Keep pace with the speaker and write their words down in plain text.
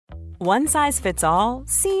One size fits all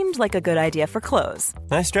seemed like a good idea for clothes.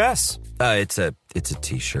 Nice dress. It's a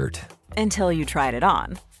t-shirt. Until you tried it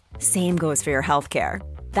on. Same goes for your healthcare.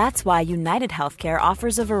 That's why United Healthcare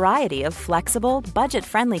offers a variety of flexible,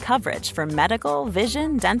 budget-friendly coverage for medical,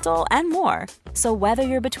 vision, dental, and more. So whether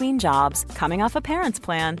you're between jobs, coming off a parent's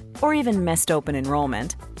plan, or even missed open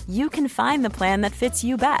enrollment, you can find the plan that fits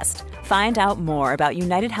you best. Find out more about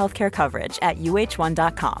United Healthcare coverage at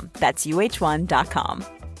uh1.com. That's uh1.com.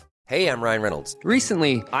 Hey, I'm Ryan Reynolds.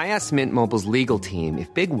 Recently, I asked Mint Mobile's legal team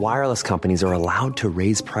if big wireless companies are allowed to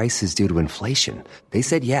raise prices due to inflation. They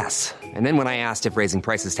said yes. And then when I asked if raising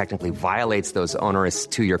prices technically violates those onerous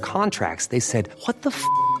two-year contracts, they said, "What the f***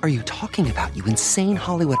 are you talking about, you insane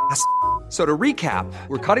Hollywood ass?" So to recap,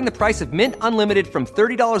 we're cutting the price of Mint Unlimited from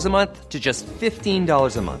 $30 a month to just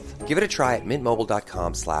 $15 a month. Give it a try at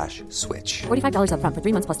mintmobile.com/switch. $45 up front for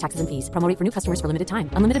 3 months plus taxes and fees. Promo rate for new customers for limited time.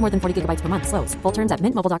 Unlimited more than 40 gigabytes per month. Slows full terms at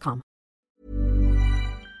mintmobile.com.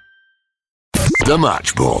 The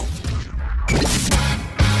Match Ball.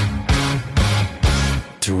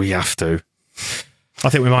 Do we have to? I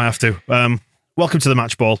think we might have to. Welcome to the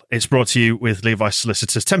Match Ball. It's brought to you with Levi's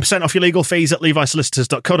Solicitors. 10% off your legal fees at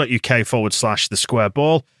levisolicitors.co.uk/the square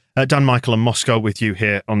ball. Dan, Michael and Moscow with you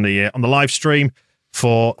here on the live stream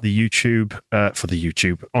for the YouTube,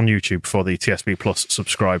 on YouTube for the TSB Plus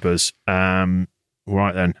subscribers.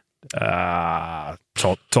 Right then,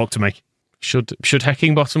 talk to me. Should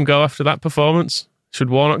Heckingbottom go after that performance? Should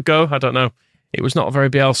Warnock go? I don't know. It was not very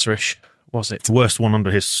Bielsa-ish, was it? Worst one under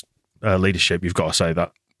his leadership, you've got to say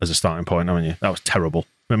that as a starting point, haven't you? That was terrible.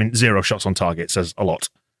 I mean, 0 shots on target says a lot.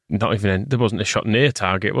 Not even there wasn't a shot near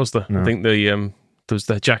target, was there? No. I think there was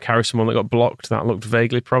the Jack Harrison one that got blocked. That looked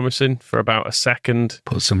vaguely promising for about a second.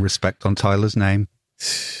 Put some respect on Tyler's name.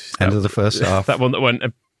 End of the first half. That one that went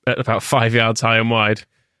at about 5 yards high and wide.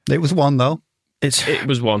 It was one though. It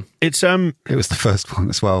was one. It was the first one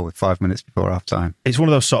as well, with 5 minutes before half time. It's one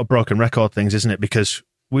of those sort of broken record things, isn't it? Because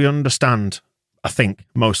we understand, I think,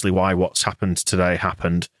 mostly why what's happened today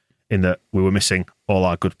happened, in that we were missing all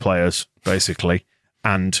our good players, basically,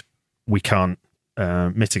 and we can't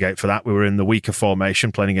mitigate for that. We were in the weaker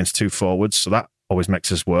formation, playing against 2 forwards, so that always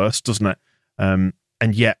makes us worse, doesn't it?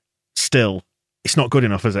 And yet, still, it's not good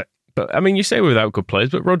enough, is it? But, I mean, you say we're without good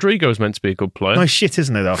players, but Rodrigo's meant to be a good player. No, shit,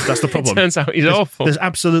 isn't he, though? That's the problem. It turns out he's awful. There's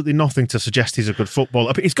absolutely nothing to suggest he's a good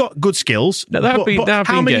footballer. He's got good skills. No, there have been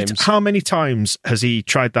games. How many times has he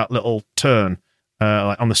tried that little turn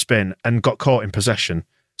on the spin and got caught in possession?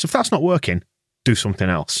 So if that's not working, do something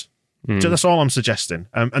else. So that's all I'm suggesting.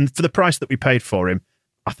 And for the price that we paid for him,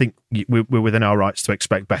 I think we're within our rights to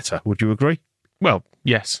expect better. Would you agree? Well,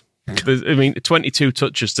 yes. 22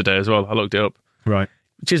 touches today as well. I looked it up. Right.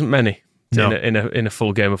 Which isn't many no. in a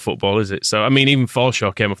full game of football, is it? So, I mean, even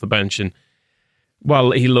Forshaw came off the bench, and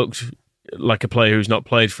while he looked like a player who's not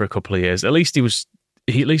played for a couple of years, at least he was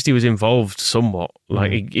involved somewhat.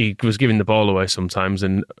 Like he was giving the ball away sometimes,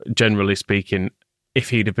 and generally speaking,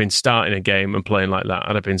 if he'd have been starting a game and playing like that,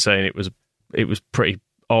 I'd have been saying it was pretty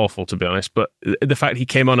awful, to be honest. But the fact he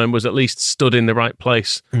came on and was at least stood in the right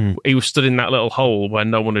place, he was stood in that little hole where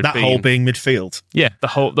no one had been. That hole being midfield. Yeah, the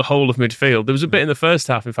whole of midfield. There was a bit in the first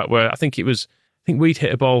half, in fact, where I think we'd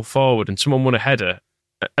hit a ball forward and someone won a header,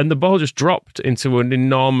 and the ball just dropped into an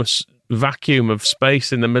enormous vacuum of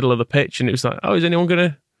space in the middle of the pitch, and it was like, oh, is anyone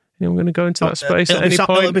going to go into that space at any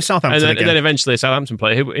point? It'll be Southampton and then eventually a Southampton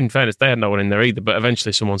player, who, in fairness, they had no one in there either, but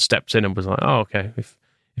eventually someone stepped in and was like, oh, okay, if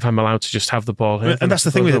I'm allowed to just have the ball here. And that's the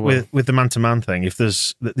thing with the man-to-man thing. If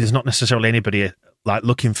there's not necessarily anybody like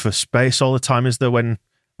looking for space all the time, is there, when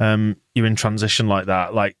you're in transition like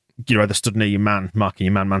that? Like, you're either stood near your man, marking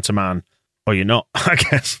your man-to-man, or you're not, I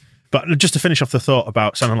guess. But just to finish off the thought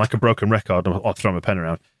about sounding like a broken record, or throwing my pen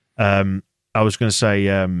around, I was going to say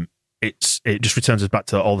it just returns us back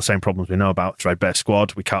to all the same problems we know about. Threadbare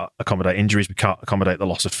squad, we can't accommodate injuries, we can't accommodate the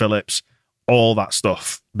loss of Phillips, all that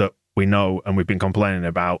stuff that we know and we've been complaining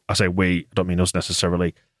about. I say we, I don't mean us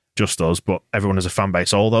necessarily, just us, but everyone as a fan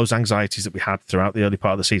base, all those anxieties that we had throughout the early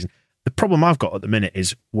part of the season. The problem I've got at the minute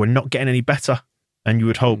is we're not getting any better, and you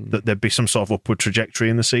would hope that there'd be some sort of upward trajectory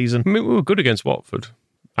in the season. I mean, we were good against Watford,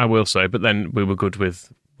 I will say, but then we were good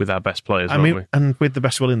with our best players, weren't we? And with the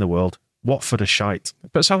best will in the world. Watford are shite.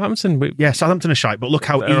 But Southampton... Southampton are shite, but look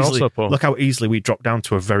how easily we dropped down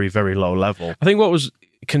to a very, very low level. I think what was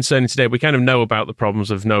concerning today, we kind of know about the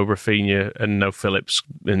problems of no Rafinha and no Phillips,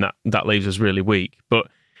 and that leaves us really weak. But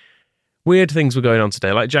weird things were going on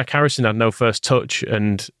today. Like Jack Harrison had no first touch,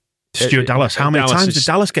 and Stuart Dallas. How many times did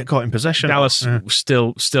Dallas get caught in possession? Dallas was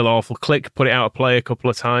still awful. Click, put it out of play a couple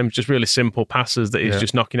of times. Just really simple passes that he's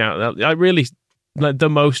just knocking out. like the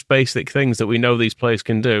most basic things that we know these players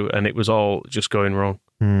can do, and it was all just going wrong.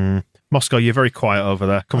 Moscow, you're very quiet over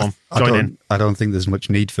there. Come on, join in. I don't think there's much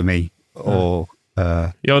need for me. Or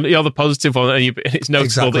you're the positive one, and it's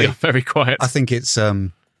noticeable that you're very quiet. I think it's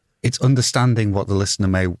understanding what the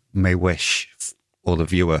listener may wish, or the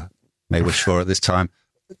viewer may wish for at this time.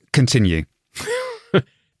 Continue.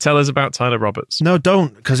 Tell us about Tyler Roberts. No,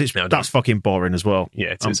 don't, because that's fucking boring as well. Yeah,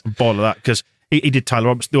 it I'm is. bored of that, because he did Tyler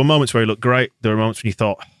Roberts. There were moments where he looked great. There were moments when you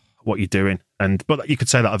thought, what are you doing? But you could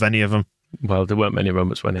say that of any of them. Well, there weren't many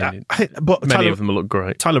moments when but many of them look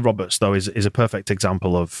great. Tyler Roberts, though, is a perfect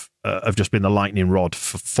example of just being the lightning rod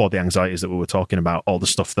for the anxieties that we were talking about, all the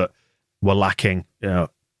stuff that were lacking,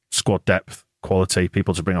 squad depth, quality,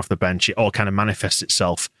 people to bring off the bench. It all kind of manifests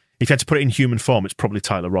itself. If you had to put it in human form, it's probably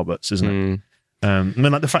Tyler Roberts, isn't it? I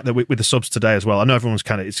mean, like the fact that with the subs today as well, I know everyone's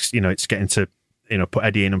kind of, it's getting to, put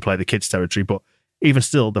Eddie in and play the kids' territory, but even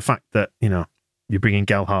still, the fact that, you're bringing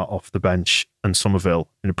Gelhardt off the bench and Somerville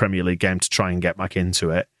in a Premier League game to try and get back into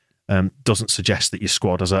it doesn't suggest that your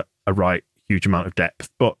squad has a right huge amount of depth.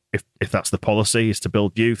 But if that's the policy, is to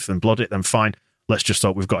build youth and blood it, then fine. Let's just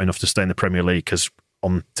hope we've got enough to stay in the Premier League, because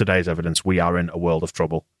on today's evidence, we are in a world of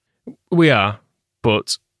trouble. We are,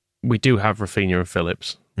 but we do have Rafinha and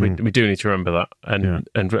Phillips. We do need to remember that.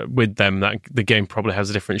 And with them, that the game probably has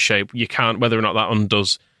a different shape. You can't, whether or not that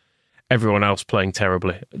undoes everyone else playing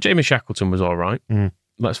terribly. Jamie Shackleton was all right.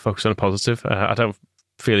 Let's focus on a positive. I don't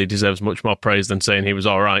feel he deserves much more praise than saying he was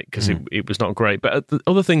all right, because it was not great. But the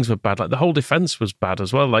other things were bad. Like the whole defence was bad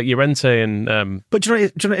as well. Like Llorente and... But do you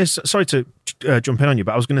know what it is? Sorry to jump in on you,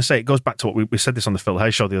 but I was going to say, it goes back to what we said this on the Phil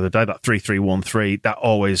Hay show the other day, that 3-3-1-3, that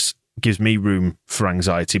always gives me room for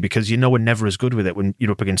anxiety, because we're never as good with it when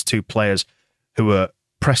you're up against two players who are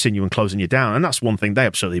pressing you and closing you down. And that's one thing. They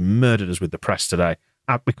absolutely murdered us with the press today.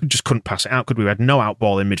 We just couldn't pass it out, could we? We had no out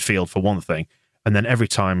ball in midfield for one thing, and then every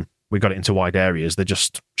time we got it into wide areas, they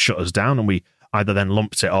just shut us down, and we either then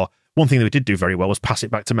lumped it, or one thing that we did do very well was pass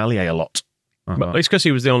it back to Meslier a lot. But it's because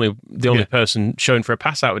he was the only person shown for a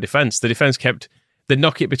pass out of defence. The defence they'd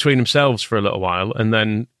knock it between themselves for a little while, and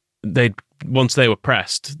then once they were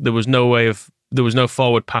pressed, there was no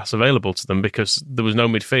forward pass available to them because there was no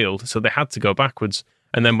midfield, so they had to go backwards.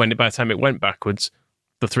 And then by the time it went backwards,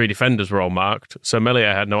 the three defenders were all marked, so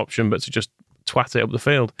Meslier had no option but to just twat it up the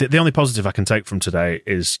field. The only positive I can take from today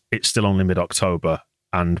is it's still only mid-October,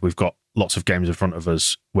 and we've got lots of games in front of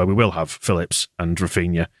us where we will have Phillips and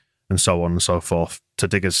Rafinha and so on and so forth to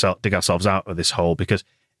dig ourselves out of this hole, because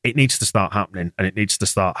it needs to start happening, and it needs to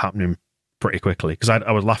start happening pretty quickly. Because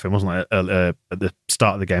I was laughing, wasn't I, at the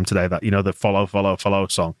start of the game today, that the follow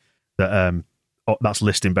song, that's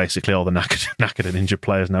listing basically all the knackered and injured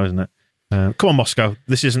players now, isn't it? Come on, Moscow.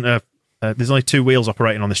 This isn't there's only two wheels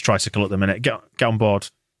operating on this tricycle at the minute. Get on board.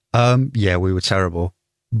 Yeah, we were terrible.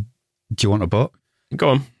 Do you want a butt? Go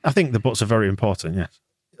on. I think the butts are very important, yes.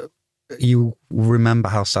 You remember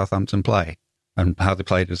how Southampton play and how they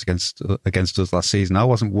played us against us last season. I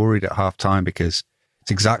wasn't worried at half time, because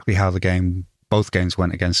it's exactly how both games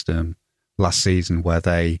went against them last season, where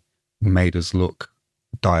they made us look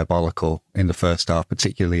diabolical in the first half,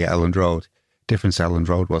 particularly at Elland Road. Difference at Elland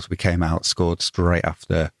Road was we came out, scored straight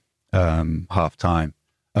after half time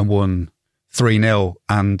and won 3-0.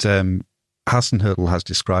 And Hasenhüttl has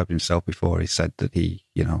described himself before. He said that he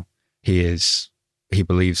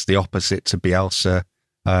believes the opposite to Bielsa.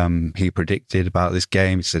 He predicted about this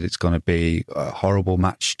game. He said it's going to be a horrible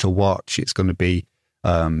match to watch. It's going to be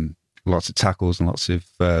lots of tackles and lots of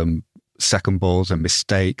second balls and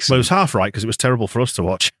mistakes. Well, it was half right, because it was terrible for us to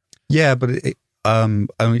watch. Yeah, but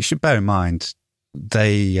you should bear in mind,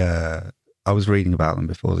 I was reading about them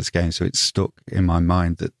before this game, so it stuck in my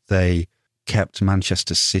mind that they kept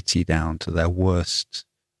Manchester City down to their worst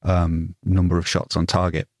number of shots on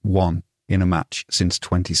target, one in a match since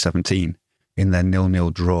 2017, in their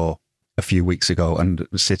 0-0 draw a few weeks ago. And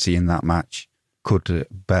City in that match could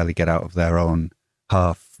barely get out of their own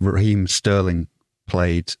half. Raheem Sterling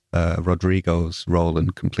played Rodrigo's role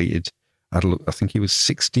and completed, I think he was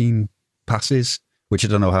 16 passes, which I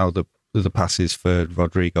don't know how the passes for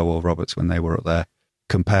Rodrigo or Roberts when they were up there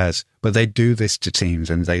compares. But they do this to teams,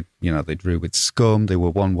 and they drew with scum. They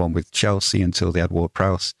were 1-1 with Chelsea until they had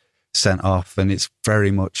Ward-Prowse sent off, and it's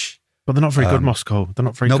very much... But they're not very good, Moscow. They're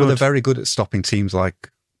not very good. No, but they're very good at stopping teams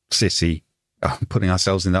like City, putting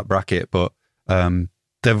ourselves in that bracket, but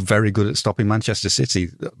they're very good at stopping Manchester City.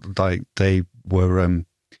 Like they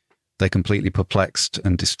completely perplexed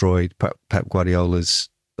and destroyed Pep Guardiola's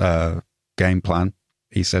game plan.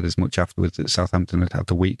 He said as much afterwards that Southampton had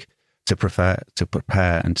the week to prepare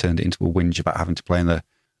and turned it into a whinge about having to play in the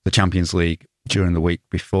Champions League during the week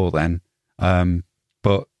before then.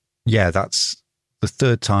 But yeah, that's the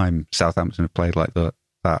third time Southampton have played like that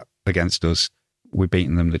against us. We've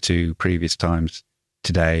beaten them the 2 previous times.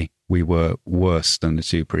 Today, we were worse than the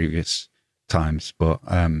 2 previous times, but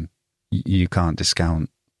you can't discount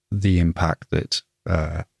the impact that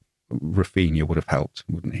Rafinha would have helped,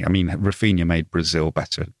 wouldn't he? I mean, Rafinha made Brazil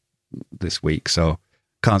better this week, so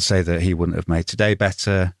can't say that he wouldn't have made today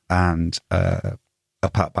better, and a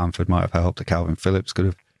Pat Bamford might have helped, a Calvin Phillips could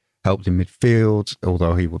have helped in midfield,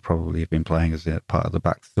 although he would probably have been playing as a part of the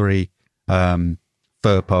back 3.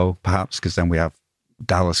 Firpo, perhaps, because then we have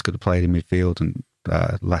Dallas could have played in midfield and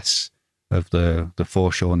less of the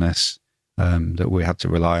foreshoreness that we had to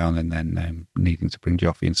rely on, and then needing to bring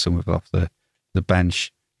Joffy and Somerville off the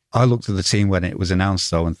bench. I looked at the team when it was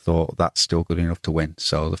announced, though, and thought that's still good enough to win.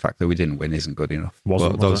 So the fact that we didn't win isn't good enough.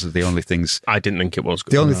 Those are the only things. I didn't think it was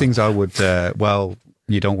good The only enough. things I would,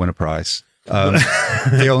 you don't win a prize.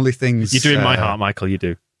 The only things... You do in my heart, Michael, you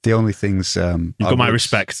do. The only things... You've got my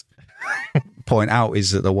respect. Point out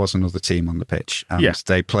is that there was another team on the pitch, and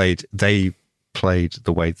they played the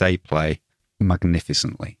way they play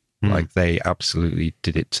magnificently. Like, they absolutely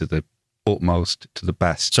did it to the utmost, to the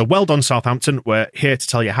best. So well done, Southampton. We're here to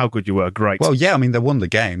tell you how good you were. Great. Well, yeah, I mean, they won the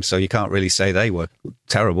game, so you can't really say they were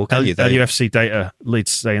terrible, can you? LUFC data,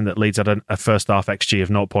 Leeds saying that Leeds had a first half XG of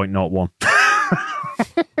 0.01.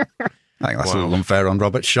 I think that's a little unfair on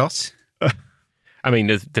Robert's shot. I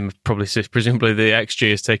mean, presumably the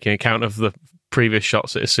XG is taking account of the previous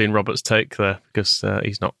shots that has seen Roberts take there, because he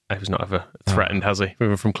was not ever threatened, has he?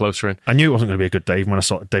 Even from closer in. I knew it wasn't going to be a good day when I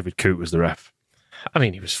saw David Coote was the ref. I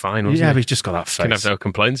mean, he was fine, wasn't he? Yeah, but he's just got that face. Can have no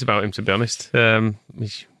complaints about him, to be honest. The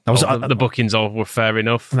bookings all were fair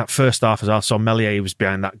enough. In that first half, as I saw Melier was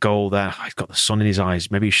behind that goal there. He's got the sun in his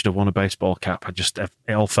eyes. Maybe he should have won a baseball cap.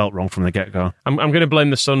 It all felt wrong from the get-go. I'm going to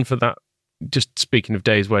blame the sun for that. Just speaking of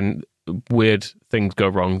days when weird things go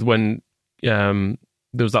wrong, when there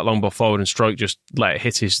was that long ball forward and Stroke just let it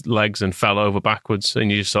hit his legs and fell over backwards,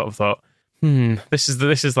 and you just sort of thought, this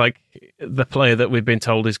is like the player that we've been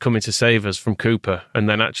told is coming to save us from Cooper, and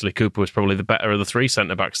then actually Cooper was probably the better of the 3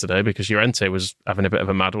 centre-backs today, because Llorente was having a bit of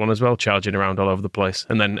a mad one as well, charging around all over the place,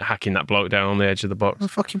 and then hacking that bloke down on the edge of the box.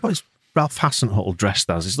 What's Ralph Hasenhüttl dressed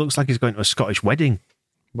as? It looks like he's going to a Scottish wedding.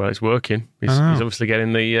 Well, it's working. He's obviously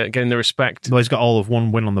getting the respect. Well, he's got all of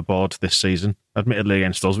 1 win on the board this season, admittedly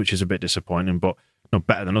against us, which is a bit disappointing, but not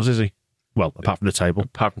better than us, is he? Well, apart from the table.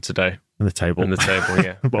 Apart from today. And the table,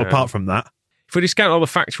 yeah. But apart from that... If we discount all the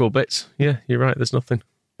factual bits, yeah, you're right, there's nothing.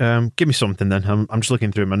 Give me something then. I'm just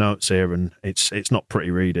looking through my notes here, and it's not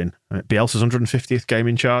pretty reading. Bielsa's 150th game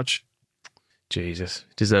in charge. Jesus,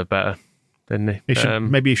 deserved better, didn't he?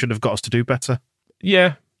 Maybe he should have got us to do better.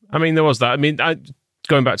 Yeah, I mean, there was that. I mean,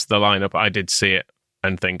 going back to the lineup, I did see it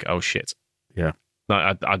and think, oh shit. Yeah.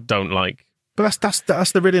 I don't like... But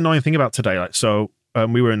that's the really annoying thing about today. Like, so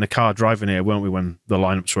we were in the car driving here, weren't we, when the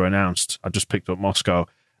lineups were announced? I just picked up Moscow,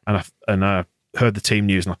 and I heard the team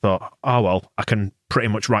news, and I thought, oh well, I can pretty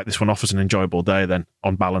much write this one off as an enjoyable day then,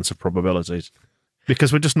 on balance of probabilities,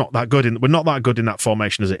 because we're just not that good we're not that good in that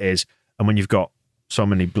formation as it is, and when you've got so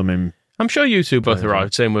many blooming... I'm sure you two both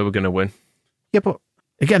arrived saying we were going to win. Yeah, but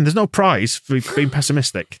again, there's no prize for being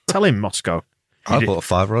pessimistic. Tell him, Moscow. I put a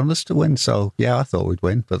 $5 on us to win, so yeah, I thought we'd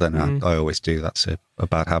win, but then I always do. That's a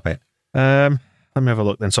bad habit. Let me have a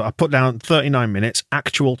look then. So I put down 39 minutes,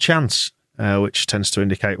 actual chance, which tends to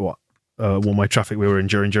indicate what one-way traffic we were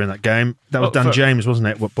enduring during that game. That was Dan James, wasn't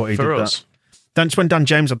it? But he did us. That. That's when Dan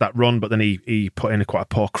James had that run, but then he put in quite a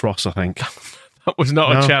poor cross, I think. That was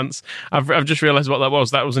not a chance. I've just realised what that was.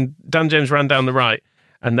 That was when Dan James ran down the right,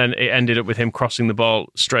 and then it ended up with him crossing the ball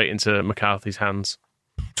straight into McCarthy's hands.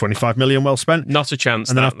 25 million well spent. Not a chance.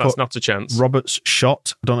 And that's not a chance. Roberts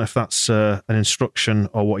shot. I don't know if that's an instruction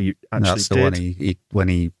or what you actually did. That's the one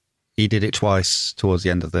when he did it twice towards the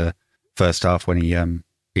end of the first half, when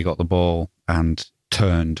he got the ball and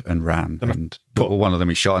turned and ran, but one of them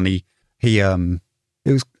he shot, and he it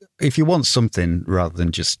was, if you want something rather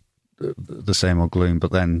than just the same old gloom,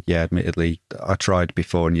 but then admittedly I tried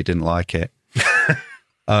before and you didn't like it.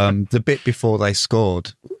 The bit before they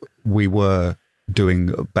scored, we were doing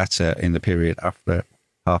better in the period after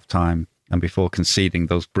half time and before conceding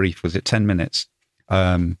those brief, was it 10 minutes?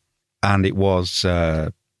 And it was,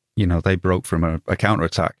 they broke from a counter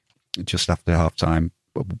attack just after half time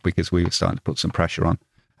because we were starting to put some pressure on.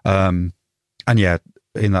 And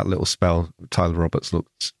in that little spell, Tyler Roberts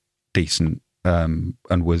looked decent and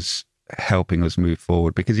was helping us move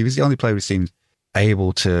forward because he was the only player who seemed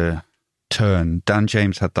able to turn. Dan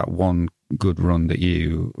James had that one good run that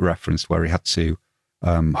you referenced where he had to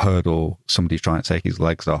hurdle somebody trying to take his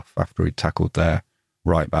legs off after he tackled their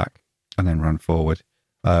right back and then ran forward.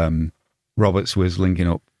 Roberts was linking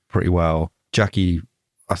up pretty well. Jackie,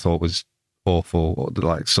 I thought, was awful,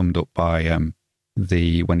 like summed up by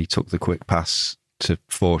when he took the quick pass to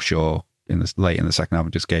Forshaw late in the second half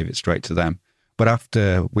and just gave it straight to them. But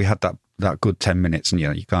after we had that good 10 minutes, and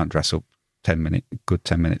you can't dress up 10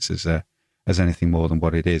 minutes as anything more than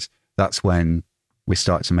what it is. That's when we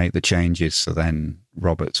started to make the changes. So then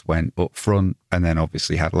Roberts went up front and then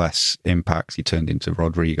obviously had less impact. He turned into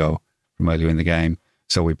Rodrigo from earlier in the game.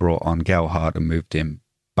 So we brought on Gelhardt and moved him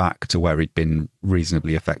back to where he'd been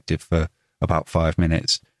reasonably effective for about 5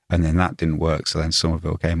 minutes. And then that didn't work. So then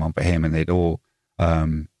Somerville came on for him and they'd all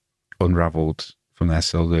unravelled from there.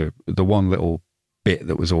 So the one little bit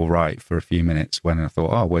that was all right for a few minutes when I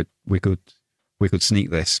thought, we could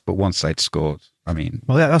sneak this. But once they'd scored, I mean...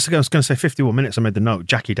 Well, yeah, I was going to say 51 minutes, I made the note,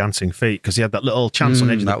 Jackie dancing feet, because he had that little chance on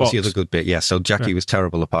the edge of the box. That was the other good bit, yeah. So Jackie was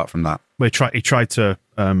terrible apart from that. Well, he tried to...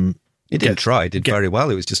 He did very well.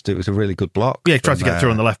 It was a really good block. Yeah, he tried to get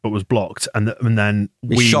through on the left, but was blocked. And then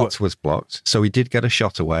his shot was blocked. So he did get a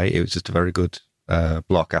shot away. It was just a very good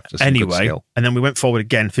block after some good skill. And then we went forward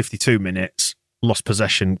again, 52 minutes, lost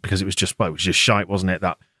possession because it was just shite, wasn't it?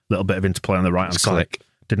 That little bit of interplay on the right-hand side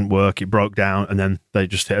didn't work. It broke down, and then they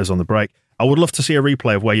just hit us on the break. I would love to see a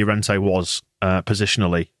replay of where Llorente was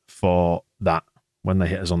positionally for that when they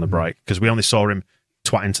hit us on the break, because we only saw him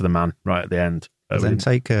twat into the man right at the end. Then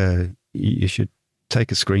you should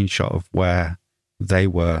take a screenshot of where they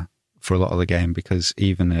were for a lot of the game, because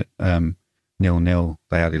even at 0-0,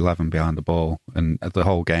 they had 11 behind the ball, and the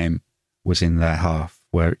whole game was in their half,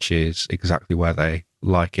 which is exactly where they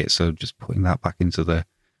like it. So just putting that back into the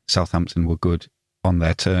Southampton were good on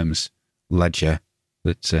their terms ledger,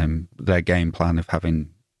 that their game plan of having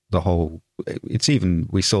the whole...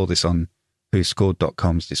 we saw this on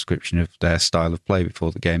WhoScored.com's description of their style of play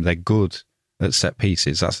before the game. They're good at set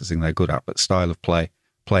pieces. That's the thing they're good at. But style of play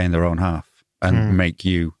in their own half and make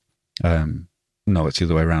you... no, it's the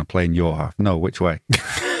other way around. Play in your half. No, which way?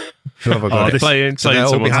 Who have I got? Playing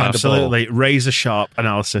someone's half. Absolutely razor sharp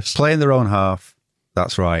analysis. Play in their own half.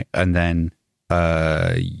 That's right. And then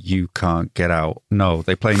you can't get out. No,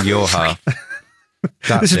 they play in your half.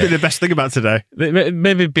 This has been the best thing about today.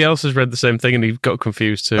 Maybe Bielsa's read the same thing and he got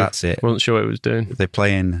confused too. That's it. Wasn't sure what it was doing. They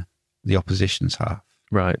play in the opposition's half.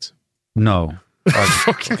 Right. No.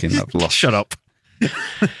 I've lost. Shut up.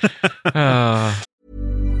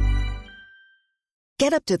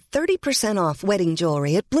 Get up to 30% off wedding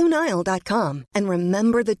jewelry at BlueNile.com and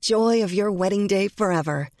remember the joy of your wedding day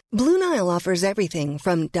forever. Blue Nile offers everything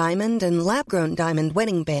from diamond and lab-grown diamond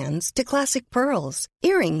wedding bands to classic pearls,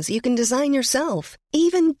 earrings you can design yourself,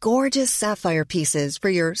 even gorgeous sapphire pieces for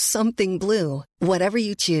your something blue. Whatever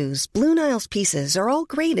you choose, Blue Nile's pieces are all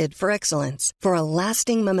graded for excellence, for a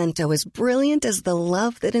lasting memento as brilliant as the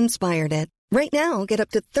love that inspired it. Right now, get up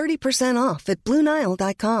to 30% off at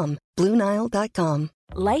BlueNile.com. BlueNile.com.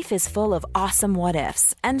 Life is full of awesome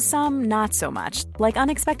what-ifs, and some not so much, like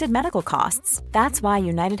unexpected medical costs. That's why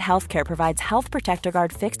United Healthcare provides Health Protector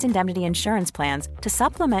Guard fixed indemnity insurance plans to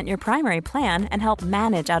supplement your primary plan and help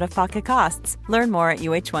manage out-of-pocket costs. Learn more at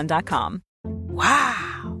UH1.com.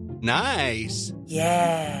 Wow. Nice.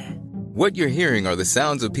 Yeah. What you're hearing are the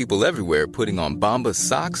sounds of people everywhere putting on Bombas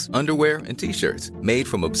socks, underwear, and T-shirts made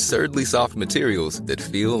from absurdly soft materials that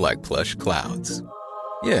feel like plush clouds.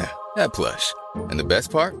 Yeah, that plush. And the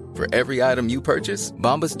best part? For every item you purchase,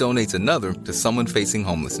 Bombas donates another to someone facing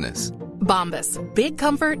homelessness. Bombas. Big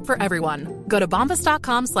comfort for everyone. Go to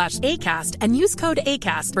bombas.com/ACAST and use code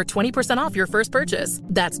ACAST for 20% off your first purchase.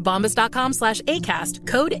 That's bombas.com/ACAST.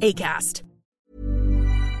 Code ACAST.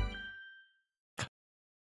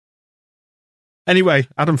 Anyway,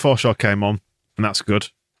 Adam Forshaw came on, and that's good.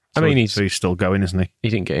 I mean, he's still going, isn't he? He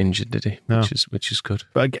didn't get injured, did he? No. Which is good.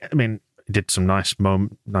 But I mean, he did some nice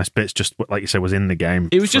bits. Just like you said, was in the game.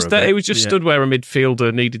 It was just that it was just stood where a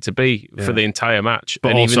midfielder needed to be for the entire match. But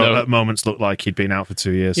and also, even though, at moments, looked like he'd been out for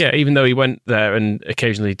 2 years. Yeah, even though he went there and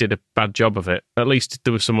occasionally did a bad job of it, at least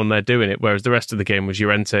there was someone there doing it. Whereas the rest of the game was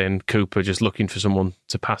Llorente and Cooper just looking for someone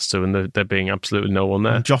to pass to, and there being absolutely no one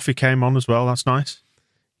there. And Joffrey came on as well. That's nice.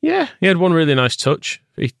 Yeah, he had one really nice touch.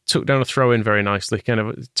 He took down a throw-in very nicely, kind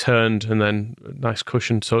of turned and then a nice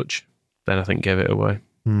cushion touch. Then I think gave it away.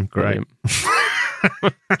 Great.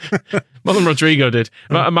 More than Rodrigo did.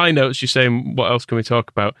 My notes, you're saying, what else can we talk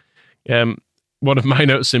about? One of my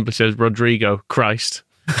notes simply says, Rodrigo, Christ.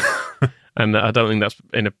 And I don't think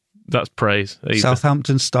that's praise either.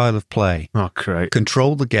 Southampton style of play. Oh, great.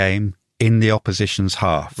 Control the game in the opposition's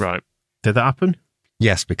half. Right. Did that happen?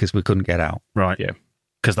 Yes, because we couldn't get out. Right. Yeah.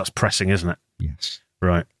 Because that's pressing, isn't it? Yes.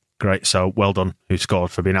 Right. Great. So well done who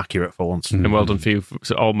scored for being accurate for once. And well done for you for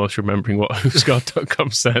almost remembering what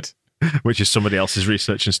whoscored.com said. Which is somebody else's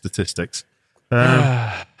research and statistics.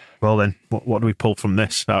 Well then, what do we pull from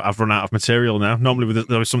this? I've run out of material now. Normally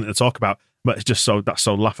there was something to talk about, but it's just that's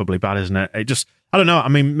so laughably bad, isn't it? It just, I don't know. I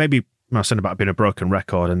mean, maybe I was saying about it being a broken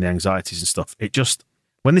record and the anxieties and stuff. It just,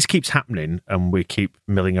 when this keeps happening and we keep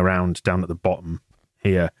milling around down at the bottom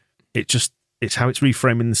here, it's how it's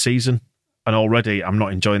reframing the season. And already I'm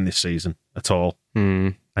not enjoying this season at all.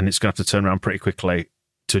 And it's going to have to turn around pretty quickly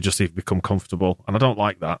to just even become comfortable. And I don't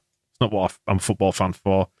like that. It's not what I'm a football fan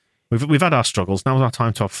for. We've had our struggles. Now's our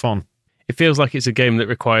time to have fun. It feels like it's a game that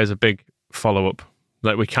requires a big follow-up.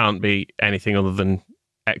 Like, we can't be anything other than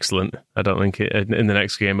excellent, I don't think, in the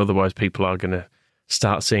next game. Otherwise, people are going to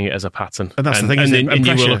start seeing it as a pattern. And that's the thing, and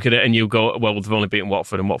you will look at it and you'll go, well, they've only beaten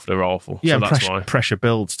Watford and Watford are awful. Yeah, so that's why. Pressure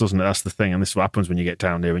builds, doesn't it? That's the thing. And this is what happens when you get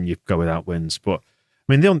down there and you go without wins. But,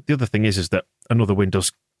 I mean, the other thing is that another win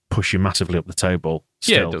does push you massively up the table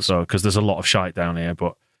still. Yeah, it does. So, because there's a lot of shite down here,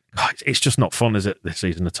 but it's just not fun, is it, this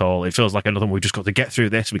season at all? It feels like another one. We've just got to get through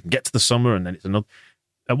this. We can get to the summer, and then it's another.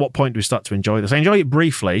 At what point do we start to enjoy this? I enjoyed it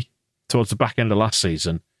briefly towards the back end of last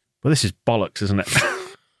season, but this is bollocks, isn't it?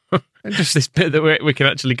 Just this bit that we can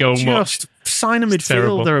actually go and watch. Just sign a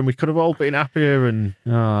midfielder, and we could have all been happier. And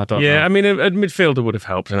I don't know. Yeah, I mean, a midfielder would have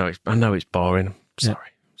helped. I know it's boring.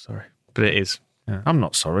 Sorry, but it is. Yeah, I'm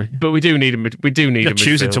not sorry, but we do need a midfielder. You're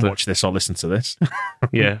choosing to watch this or listen to this.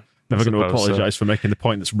 Yeah. Never going to apologise for making the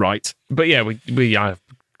point that's right. But yeah, we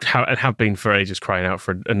have been for ages crying out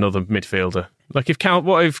for another midfielder. Like,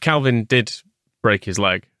 what if Calvin did break his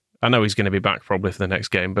leg? I know he's going to be back probably for the next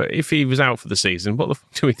game, but if he was out for the season, what the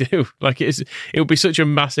fuck do we do? Like, it would be such a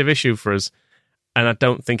massive issue for us, and I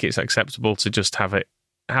don't think it's acceptable to just have it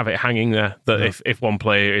hanging there. That if one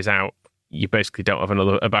player is out, you basically don't have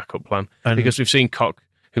a backup plan, because we've seen Koch,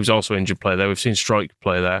 who's also injured, play there. We've seen Strike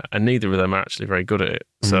play there, and neither of them are actually very good at it.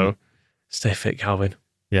 So stay fit, Calvin.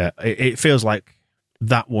 Yeah, it feels like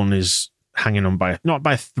that one is hanging on not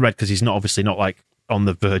by a thread, because he's obviously not like on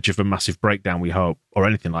the verge of a massive breakdown, we hope, or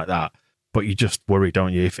anything like that. But you just worry,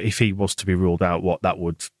 don't you, if he was to be ruled out, what that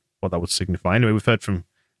would signify. Anyway, we've heard from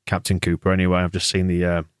Captain Cooper. Anyway, I've just seen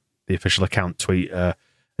the official account tweet an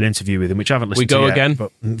interview with him, which I haven't listened to yet. We go again?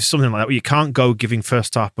 But something like that. You can't go giving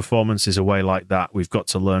first half performances away like that. We've got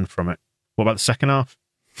to learn from it. What about the second half?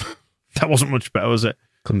 That wasn't much better, was it?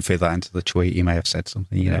 Couldn't fit that into the tweet. He may have said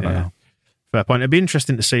something. You never know. Fair point. It'd be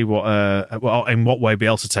interesting to see in what way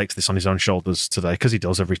Bielsa takes this on his own shoulders today, because he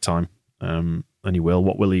does every time, and he will.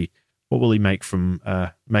 What will he make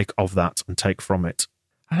of that and take from it?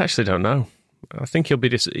 I actually don't know. I think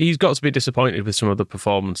he's got to be disappointed with some of the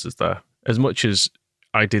performances there. As much as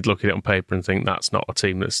I did look at it on paper and think that's not a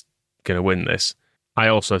team that's going to win this, I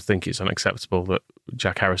also think it's unacceptable that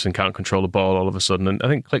Jack Harrison can't control the ball all of a sudden. And I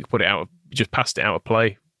think Click put it out, just passed it out of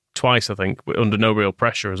play twice, I think, under no real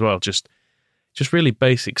pressure as well. Just really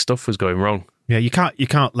basic stuff was going wrong. Yeah, you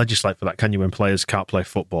can't legislate for that, can you, when players can't play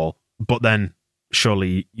football? But then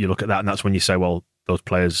surely you look at that and that's when you say, well, those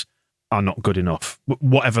players are not good enough.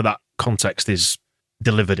 Whatever that context is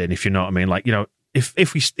delivered in, if you know what I mean. Like, you know,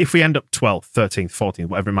 if we end up 12th, 13th, 14th,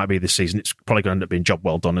 whatever it might be this season, it's probably going to end up being job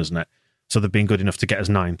well done, isn't it? So they've been good enough to get us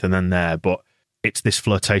 9th and then there, but it's this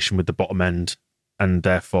flirtation with the bottom end, and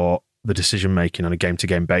therefore the decision-making on a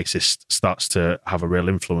game-to-game basis starts to have a real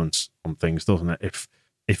influence on things, doesn't it?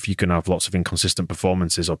 If you can have lots of inconsistent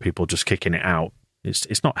performances or people just kicking it out,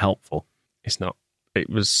 it's not helpful. It's not. It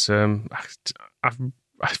was...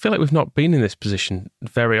 I feel like we've not been in this position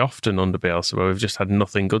very often under Bielsa, where we've just had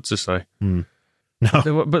nothing good to say.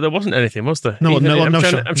 No, but there wasn't anything, was there? I'm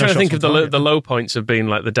trying to think of the low points of being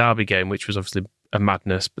like the Derby game, which was obviously a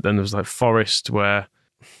madness, but then there was like Forest, where,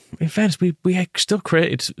 in fairness, we still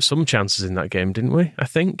created some chances in that game, didn't we? I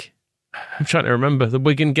think. I'm trying to remember. The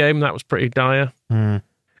Wigan game, that was pretty dire.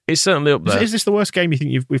 It's certainly up there. Is this the worst game you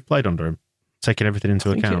think we've played under him, taking everything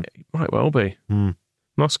into account? It might well be.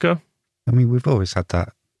 Moscow? I mean, we've always had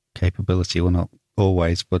that capability. Well, not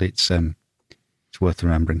always, but it's worth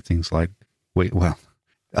remembering things like,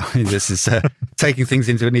 I mean, this is taking things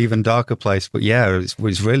into an even darker place. But yeah, it's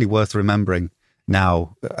really worth remembering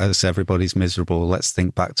now, as everybody's miserable. Let's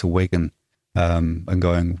think back to Wigan and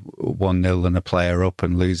going 1-0 and a player up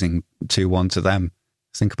and losing 2-1 to them.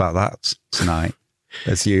 Think about that tonight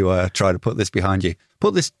as you try to put this behind you.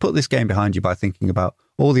 Put this game behind you by thinking about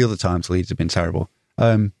all the other times Leeds have been terrible.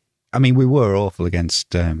 I mean, we were awful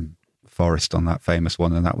against Forest on that famous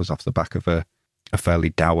one, and that was off the back of a fairly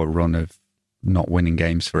dour run of not winning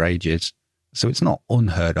games for ages. So it's not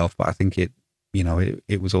unheard of, but I think it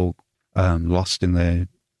was all lost in the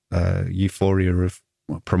euphoria of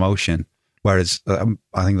promotion. Whereas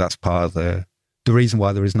I think that's part of the reason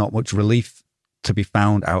why there is not much relief to be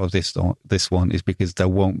found out of this one is because there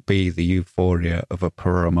won't be the euphoria of a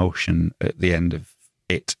promotion at the end of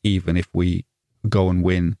it, even if we go and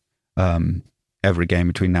win every game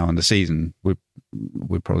between now and the season.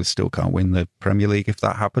 We probably still can't win the Premier League if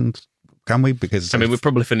that happened, can we? Because we're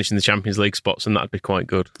probably finishing the Champions League spots, and that'd be quite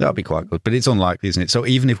good. That'd be quite good, but it's unlikely, isn't it? So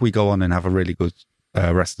even if we go on and have a really good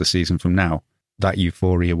rest of the season from now, that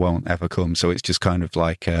euphoria won't ever come. So it's just kind of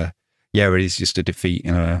like, it is just a defeat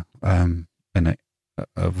in a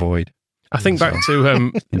void. I think back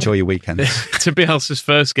to enjoy your weekend. To Bielsa's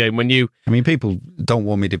first game when you. People don't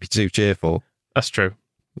want me to be too cheerful. That's true.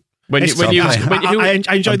 I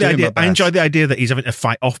enjoy the idea that he's having to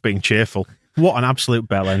fight off being cheerful. What an absolute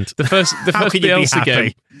bell end! The first Bielsa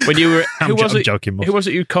game when you were who was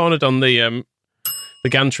it you cornered on the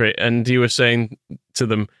gantry and you were saying to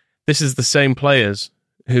them, "This is the same players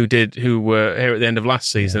who were here at the end of last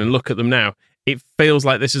season, and look at them now." It feels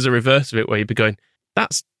like this is a reverse of it, where you'd be going,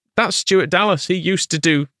 "That's Stuart Dallas. He used to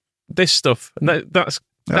do this stuff, and that's."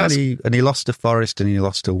 And he lost to Forest and he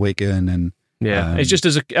lost to Wigan and. Yeah, it's just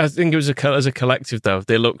I think it was as a collective though.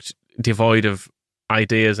 They looked devoid of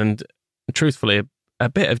ideas and, truthfully, a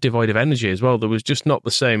bit of devoid of energy as well. There was just not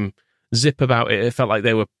the same zip about it. It felt like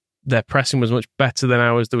their pressing was much better than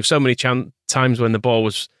ours. There were so many times when the ball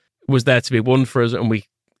was there to be won for us, and we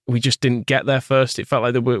just didn't get there first. It felt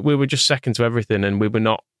like we were just second to everything, and we were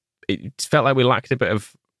not. It felt like we lacked a bit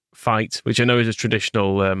of fight, which I know is a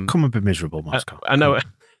traditional. Come and be miserable, Moscow.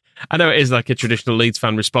 I know it is like a traditional Leeds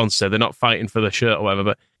fan response, so they're not fighting for the shirt or whatever,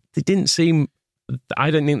 but they didn't seem.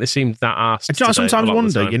 I don't think they seemed that arsed. I sometimes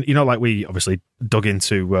wonder, like we obviously dug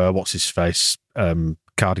into what's his face,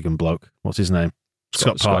 cardigan bloke. What's his name?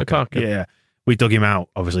 Scott Parker. Yeah, we dug him out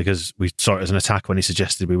obviously because we saw it as an attack when he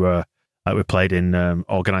suggested we played in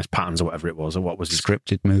organised patterns or whatever it was, or what was it?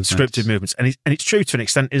 Scripted movements, and it's true to an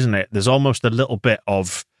extent, isn't it? There's almost a little bit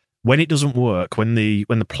of when it doesn't work, when the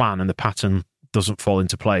plan and the pattern doesn't fall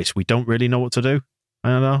into place, we don't really know what to do. I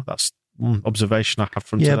don't know. That's one observation I have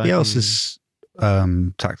from today. Bielsa's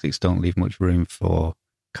tactics don't leave much room for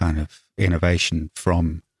kind of innovation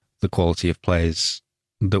from the quality of players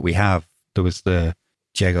that we have. There was the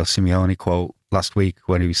Diego Simeone quote last week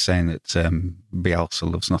when he was saying that Bielsa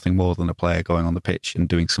loves nothing more than a player going on the pitch and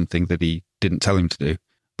doing something that he didn't tell him to do.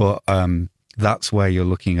 But that's where you're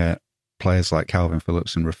looking at players like Calvin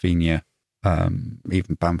Phillips and Rafinha,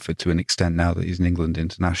 even Bamford to an extent now that he's an England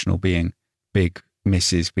international, being big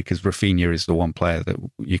misses because Rafinha is the one player that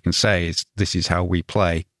you can say is this is how we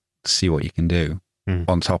play, see what you can do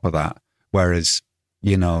on top of that. Whereas,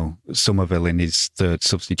 Somerville in his third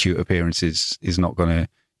substitute appearances is not going to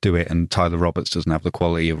do it, and Tyler Roberts doesn't have the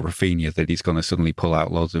quality of Rafinha that he's going to suddenly pull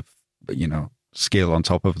out loads of, skill on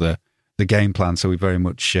top of the game plan. So he very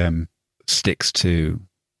much sticks to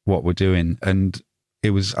what we're doing. And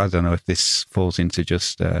it was, I don't know if this falls into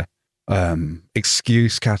just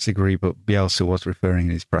excuse category, but Bielsa was referring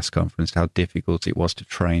in his press conference to how difficult it was to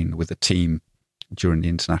train with a team during the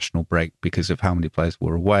international break because of how many players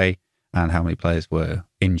were away and how many players were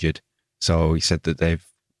injured. So he said that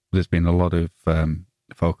there's been a lot of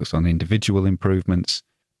focus on individual improvements,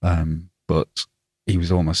 but he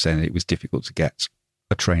was almost saying that it was difficult to get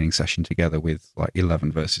a training session together with like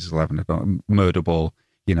 11 versus 11, murder ball,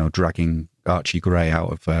 dragging Archie Gray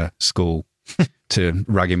out of school to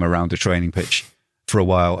rag him around a training pitch for a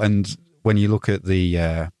while. And when you look at the,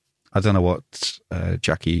 I don't know what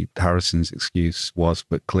Jackie Harrison's excuse was,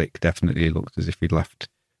 but Klick definitely looked as if he'd left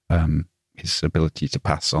his ability to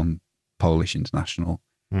pass on Polish international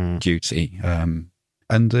duty. And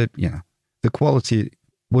the quality,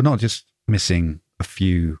 we're not just missing a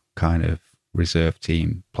few kind of reserve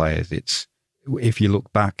team players. It's, if you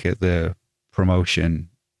look back at the promotion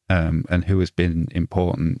and who has been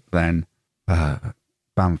important, then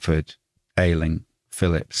Bamford, Ayling,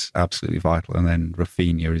 Phillips, absolutely vital. And then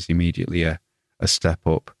Rafinha is immediately a step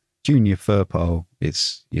up. Junior Firpo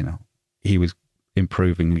is, he was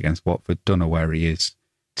improving against Watford. Don't know where he is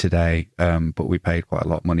today, but we paid quite a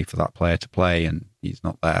lot of money for that player to play and he's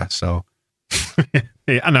not there. So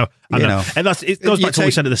yeah, I know. And it goes back to what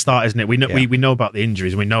we said at the start, isn't it? We know about the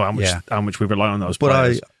injuries and we know how much we rely on those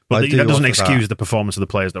players. But that doesn't excuse the performance of the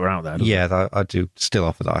players that were out there. I do still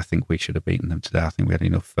offer that. I think we should have beaten them today. I think we had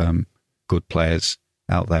enough good players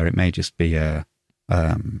out there. It may just be Do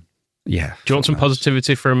you want some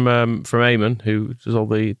positivity from Eamon, who does all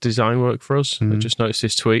the design work for us? I just noticed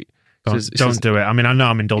his tweet. Don't do it. I mean, I know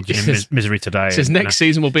I'm indulging in misery today. It says next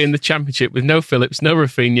season we'll be in the Championship with no Phillips, no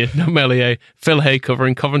Rafinha, no Meslier, Phil Hay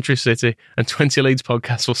covering Coventry City, and 20 Leeds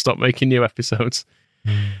podcasts will stop making new episodes.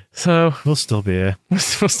 So we'll still be here. We'll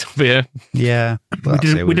still be here. Yeah.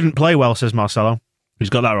 We didn't play well, says Marcelo. He's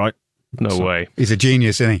got that right. No way. He's a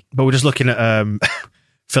genius, isn't he? But we're just looking at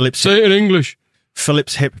Phillips. Say it in English.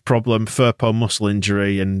 Phillips' hip problem, Firpo muscle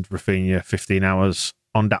injury, and Rafinha 15 hours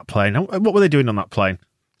on that plane. What were they doing on that plane?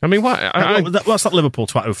 I mean, what's that Liverpool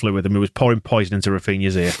twat who flew with him who was pouring poison into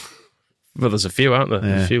Rafinha's ear? Well, there's a few, aren't there? Yeah.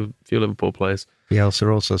 There's a few Liverpool players.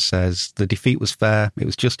 Bielsa also says the defeat was fair. It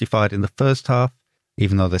was justified in the first half,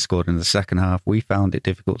 even though they scored in the second half. We found it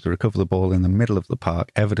difficult to recover the ball in the middle of the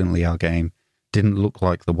park. Evidently, our game didn't look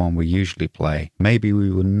like the one we usually play. Maybe we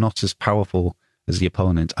were not as powerful as the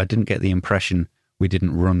opponent. I didn't get the impression we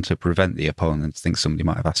didn't run to prevent the opponent. I think somebody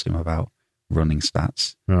might have asked him about running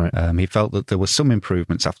stats. Right. He felt that there were some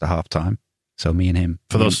improvements after half-time. So me and him,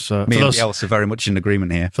 and Bielsa very much in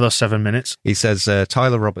agreement here. For those 7 minutes. He says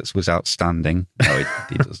Tyler Roberts was outstanding. No,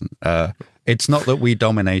 he doesn't. It's not that we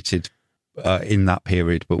dominated in that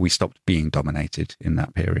period, but we stopped being dominated in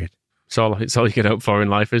that period. It's all you can hope for in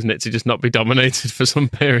life, isn't it? To just not be dominated for some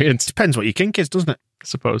period. Depends what your kink is, doesn't it? I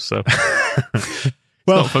suppose so.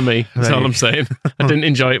 Well, not for me. That's all I'm saying. I didn't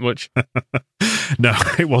enjoy it much. No,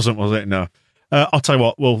 it wasn't, was it? No. I'll tell you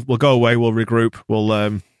what. We'll go away. We'll regroup. We'll.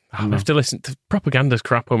 I have to listen to propaganda's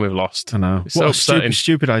crap when we've lost. I know. It's what so a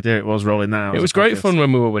stupid idea it was rolling that out. It was great fun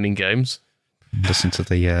when we were winning games. Listen to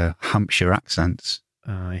the Hampshire accents.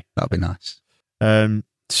 Aye. That'd be nice.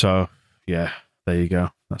 So yeah, there you go.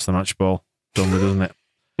 That's the match ball done with, isn't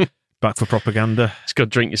it? Back for propaganda. Just go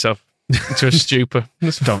drink yourself into a stupor.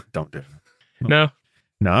 Don't do it. No.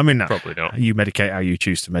 No, I mean, no. Probably not. You medicate how you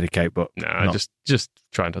choose to medicate, but no, just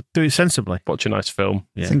trying to do it sensibly. Watch a nice film.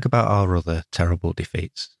 Yeah. Think about our other terrible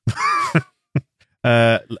defeats.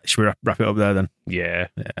 Should we wrap it up there then? Yeah,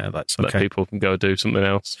 that's okay. Let people can go do something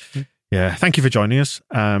else. Yeah, thank you for joining us.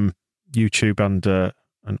 YouTube and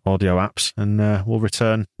audio apps, and we'll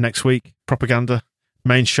return next week. Propaganda,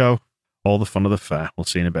 main show, all the fun of the fair. We'll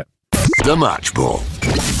see you in a bit. The Match Ball.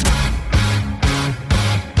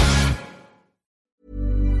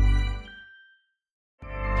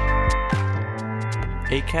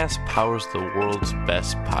 Acast powers the world's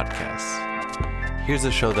best podcasts. Here's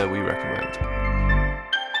a show that we recommend.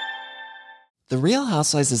 The Real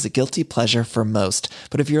Housewives is a guilty pleasure for most,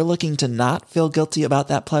 but if you're looking to not feel guilty about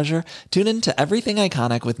that pleasure, tune in to Everything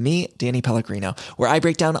Iconic with me, Danny Pellegrino, where I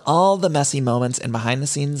break down all the messy moments and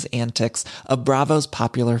behind-the-scenes antics of Bravo's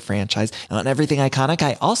popular franchise. And on Everything Iconic,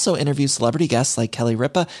 I also interview celebrity guests like Kelly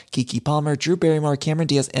Ripa, Keke Palmer, Drew Barrymore, Cameron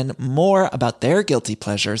Diaz, and more about their guilty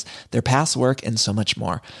pleasures, their past work, and so much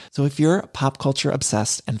more. So if you're pop culture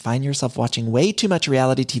obsessed and find yourself watching way too much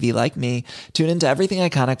reality TV like me, tune into Everything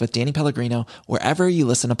Iconic with Danny Pellegrino, wherever you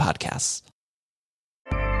listen to podcasts.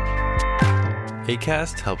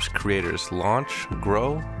 Acast helps creators launch,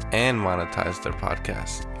 grow, and monetize their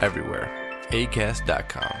podcasts everywhere.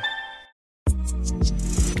 Acast.com.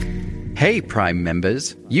 Hey, Prime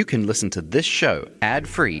members, you can listen to this show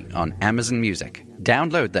ad-free on Amazon Music.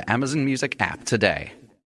 Download the Amazon Music app today.